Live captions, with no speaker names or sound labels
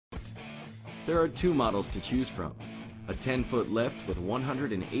There are two models to choose from, a 10-foot lift with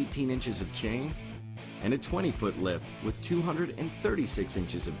 118 inches of chain and a 20-foot lift with 236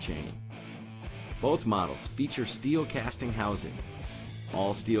 inches of chain. Both models feature steel casting housing,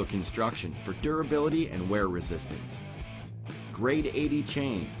 all steel construction for durability and wear resistance, grade 80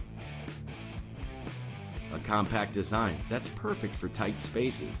 chain, a compact design that's perfect for tight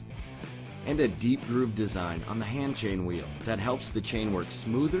spaces, and a deep groove design on the hand chain wheel that helps the chain work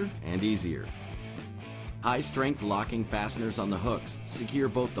smoother and easier. High-strength locking fasteners on the hooks secure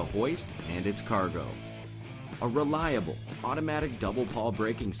both the hoist and its cargo. A reliable, automatic double pawl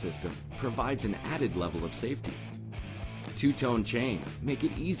braking system provides an added level of safety. Two-tone chains make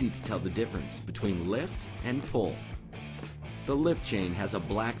it easy to tell the difference between lift and pull. The lift chain has a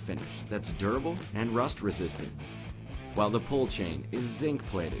black finish that's durable and rust-resistant, while the pull chain is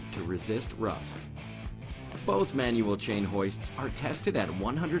zinc-plated to resist rust. Both manual chain hoists are tested at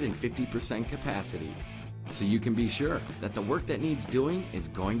 150% capacity, so you can be sure that the work that needs doing is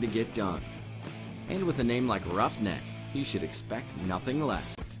going to get done. And with a name like Roughneck, you should expect nothing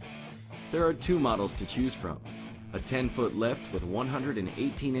less. There are two models to choose from, a 10-foot lift with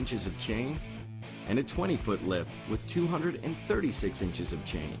 118 inches of chain and a 20-foot lift with 236 inches of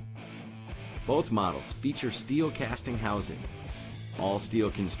chain. Both models feature steel casting housing, all steel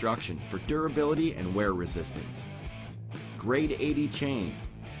construction for durability and wear resistance, grade 80 chain,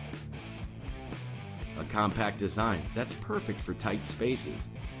 a compact design that's perfect for tight spaces,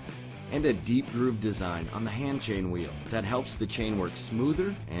 and a deep groove design on the hand chain wheel that helps the chain work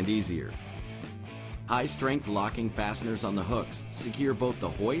smoother and easier. High-strength locking fasteners on the hooks secure both the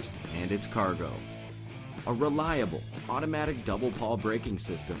hoist and its cargo. A reliable, automatic double pawl braking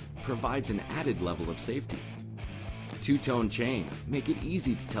system provides an added level of safety. Two-tone chains make it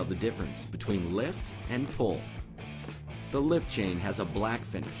easy to tell the difference between lift and pull. The lift chain has a black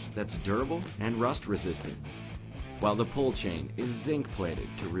finish that's durable and rust-resistant, while the pull chain is zinc-plated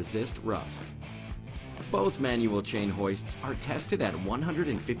to resist rust. Both manual chain hoists are tested at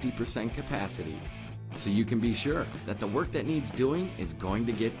 150% capacity, so you can be sure that the work that needs doing is going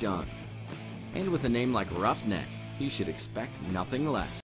to get done. And with a name like Roughneck, you should expect nothing less.